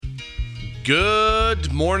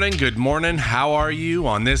Good morning. How are you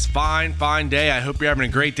on this fine day? I hope you're having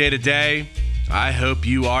a great day today. I hope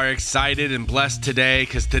you are excited and blessed today,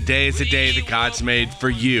 because today is the day that God's made for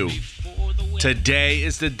you. Today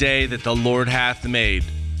is the day that the Lord hath made.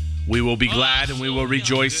 We will be glad and we will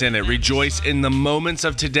rejoice in it. Rejoice in the moments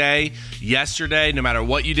of today. Yesterday, no matter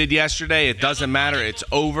what you did yesterday, it doesn't matter. It's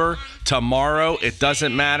over. Tomorrow, it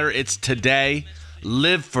doesn't matter. It's today.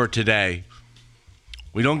 Live for today.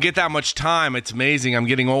 We don't get that much time. It's amazing. I'm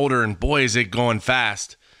getting older, and boy, is it going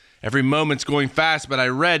fast. Every moment's going fast, but I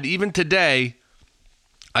read, even today,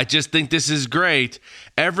 I just think this is great.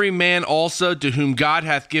 Every man also to whom God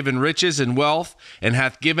hath given riches and wealth, and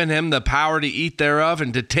hath given him the power to eat thereof,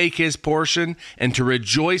 and to take his portion, and to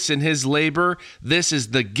rejoice in his labor, this is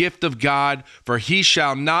the gift of God, for he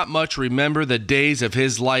shall not much remember the days of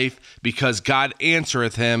his life, because God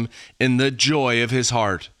answereth him in the joy of his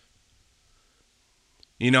heart.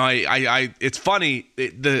 You know, it's funny.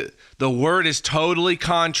 The word is totally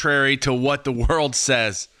contrary to what the world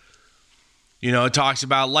says. You know, it talks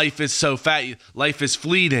about life is so fat, life is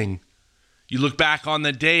fleeting. You look back on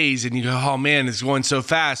the days and you go, oh man, it's going so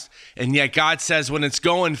fast. And yet God says when it's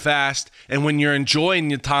going fast and when you're enjoying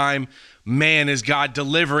the time, man, is God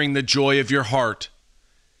delivering the joy of your heart?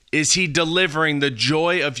 Is he delivering the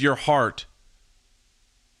joy of your heart?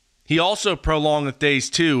 He also prolongeth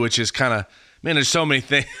days too, which is kind of, man, there's so many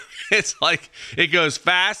things. It's like it goes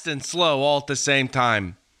fast and slow all at the same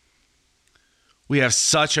time. We have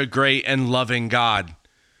such a great and loving God.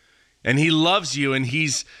 And he loves you, and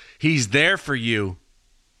he's there for you.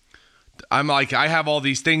 I'm like, I have all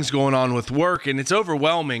these things going on with work, and it's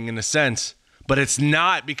overwhelming in a sense. But it's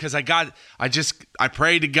not, because I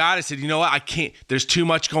prayed to God. I said, you know what? I can't. There's too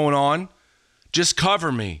much going on. Just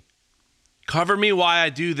cover me. Cover me while I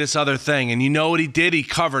do this other thing. And you know what he did? He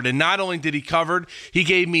covered. And not only did he cover, he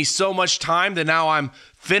gave me so much time that now I'm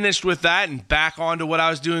finished with that and back on to what I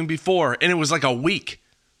was doing before. And it was like a week.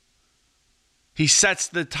 He sets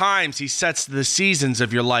the times. He sets the seasons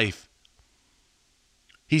of your life.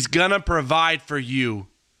 He's going to provide for you.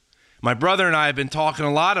 My brother and I have been talking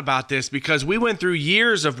a lot about this, because we went through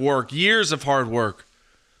years of work, years of hard work.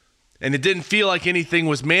 And it didn't feel like anything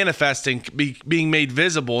was manifesting, being made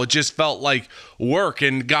visible. It just felt like work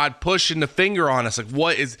and God pushing the finger on us. Like,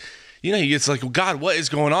 what is, it's like, God, what is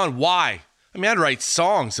going on? Why? I mean, I'd write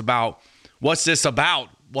songs about, what's this about?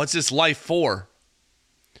 What's this life for?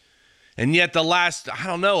 And yet the last,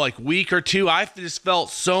 week or two, I just felt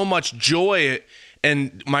so much joy.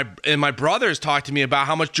 And my brother's talked to me about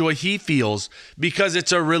how much joy he feels, because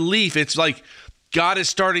it's a relief. It's like God is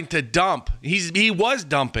starting to dump. He was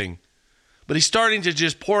dumping. But he's starting to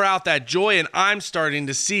just pour out that joy, and I'm starting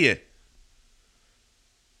to see it.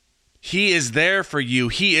 He is there for you.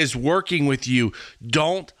 He is working with you.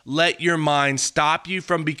 Don't let your mind stop you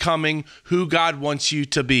from becoming who God wants you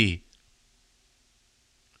to be.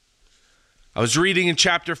 I was reading in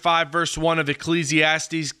chapter 5, verse 1 of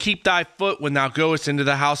Ecclesiastes, keep thy foot when thou goest into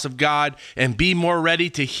the house of God, and be more ready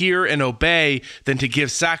to hear and obey than to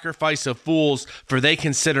give sacrifice of fools, for they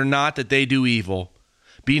consider not that they do evil.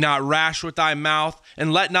 Be not rash with thy mouth,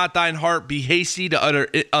 and let not thine heart be hasty to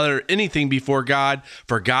utter anything before God,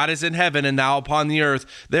 for God is in heaven and thou upon the earth.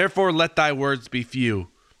 Therefore let thy words be few.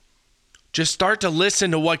 Just start to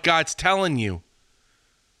listen to what God's telling you.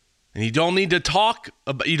 And you don't need to talk,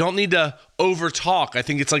 you don't need to over talk. I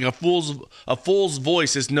think it's like a fool's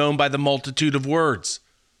voice is known by the multitude of words.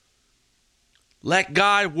 Let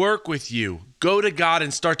God work with you. Go to God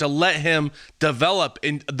and start to let him develop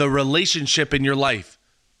in the relationship in your life.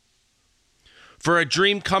 For a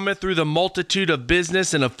dream cometh through the multitude of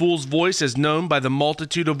business, and a fool's voice is known by the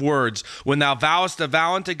multitude of words. When thou vowest a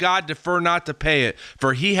vow unto God, defer not to pay it,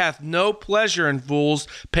 for he hath no pleasure in fools.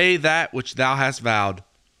 Pay that which thou hast vowed.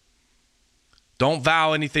 Don't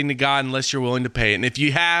vow anything to God unless you're willing to pay it. And if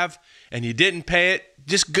you have and you didn't pay it,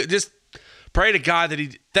 just pray to God that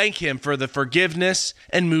he thank him for the forgiveness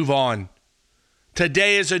and move on.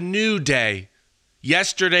 Today is a new day.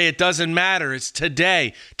 Yesterday, it doesn't matter. It's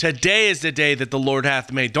today. Today is the day that the Lord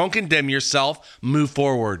hath made. Don't condemn yourself. Move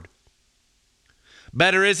forward.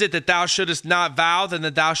 Better is it that thou shouldest not vow than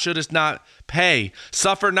that thou shouldest not pay.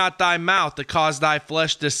 Suffer not thy mouth to cause thy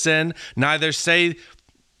flesh to sin, neither say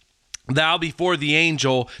thou before the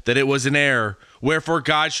angel that it was an error. Wherefore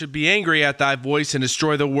God should be angry at thy voice and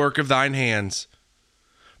destroy the work of thine hands.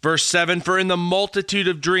 Verse 7, for in the multitude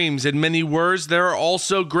of dreams and many words there are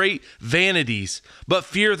also great vanities. But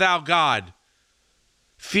fear thou God.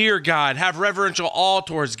 Fear God. Have reverential awe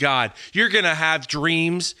towards God. You're going to have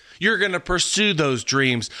dreams. You're going to pursue those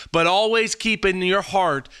dreams, but always keep in your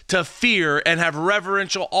heart to fear and have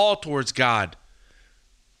reverential awe towards God.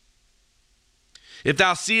 If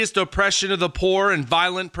thou seest oppression of the poor and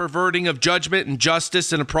violent perverting of judgment and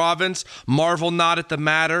justice in a province, marvel not at the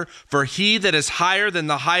matter, for he that is higher than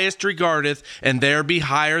the highest regardeth, and there be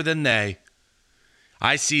higher than they.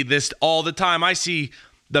 I see this all the time. I see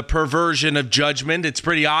the perversion of judgment. It's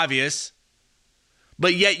pretty obvious.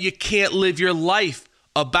 But yet you can't live your life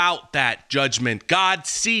about that judgment. God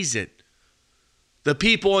sees it. The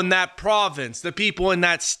people in that province, the people in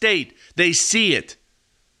that state, they see it.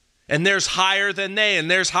 And there's higher than they, and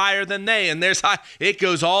there's higher than they, and there's high. It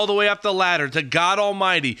goes all the way up the ladder to God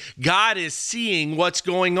Almighty. God is seeing what's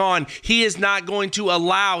going on. He is not going to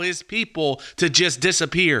allow his people to just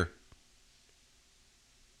disappear.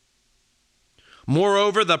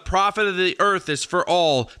 Moreover, the profit of the earth is for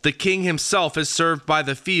all. The king himself is served by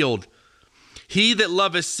the field. He that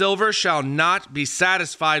loveth silver shall not be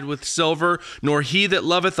satisfied with silver, nor he that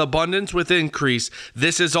loveth abundance with increase.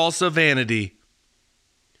 This is also vanity.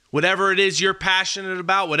 Whatever it is you're passionate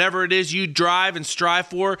about, whatever it is you drive and strive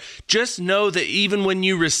for, just know that even when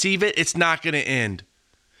you receive it, it's not going to end.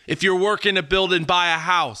 If you're working to build and buy a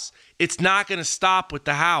house, it's not going to stop with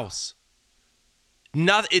the house.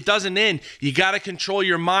 It doesn't end. You got to control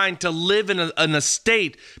your mind to live in a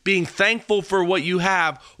state, being thankful for what you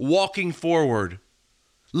have, walking forward,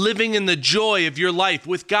 living in the joy of your life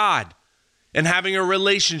with God and having a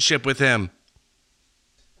relationship with him.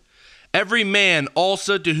 Every man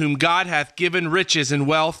also to whom God hath given riches and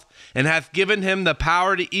wealth, and hath given him the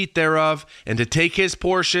power to eat thereof, and to take his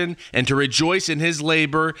portion, and to rejoice in his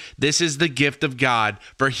labor, this is the gift of God.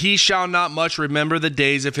 For he shall not much remember the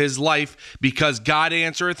days of his life, because God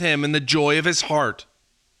answereth him in the joy of his heart.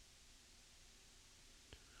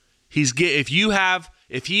 If you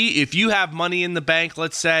have money in the bank,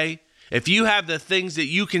 let's say, if you have the things that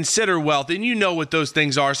you consider wealth, and you know what those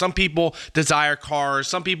things are. Some people desire cars,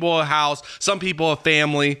 some people a house, some people a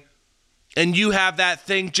family. And you have that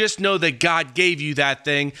thing, just know that God gave you that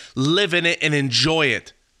thing. Live in it and enjoy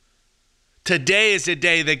it. Today is a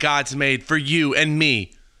day that God's made for you and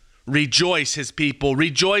me. Rejoice, his people.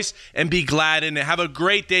 Rejoice and be glad in it. Have a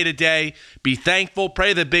great day today. Be thankful.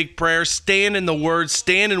 Pray the big prayer. Stand in the word.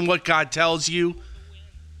 Stand in what God tells you.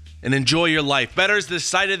 And enjoy your life. Better is the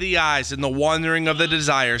sight of the eyes and the wandering of the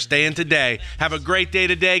desire. Stay in today. Have a great day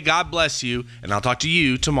today. God bless you. And I'll talk to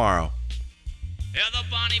you tomorrow. Yeah, the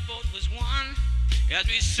bonnie boat was one as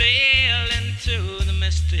we sail into the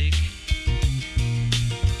mystic.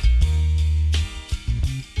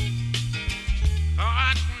 Oh,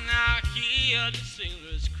 I can now hear the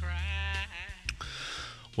sailors cry.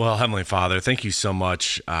 Well, Heavenly Father, thank you so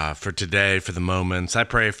much for today, for the moments. I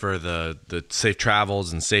pray for the safe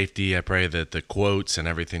travels and safety. I pray that the quotes and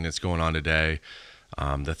everything that's going on today,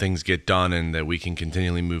 the things get done and that we can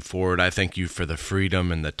continually move forward. I thank you for the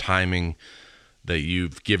freedom and the timing that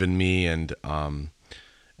you've given me, and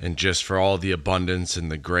just for all the abundance and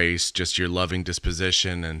the grace, just your loving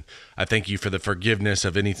disposition. And I thank you for the forgiveness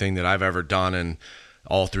of anything that I've ever done, and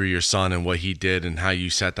all through your son and what he did and how you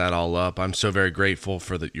set that all up. I'm so very grateful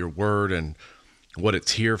for your word and what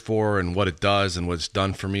it's here for and what it does and what it's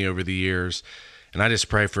done for me over the years. And I just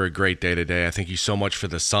pray for a great day today. I thank you so much for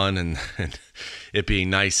the sun and it being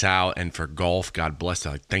nice out, and for golf. God bless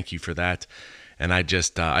it. Thank you for that. And I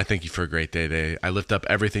thank you for a great day today. I lift up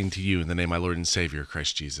everything to you in the name of my Lord and Savior,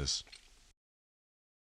 Christ Jesus.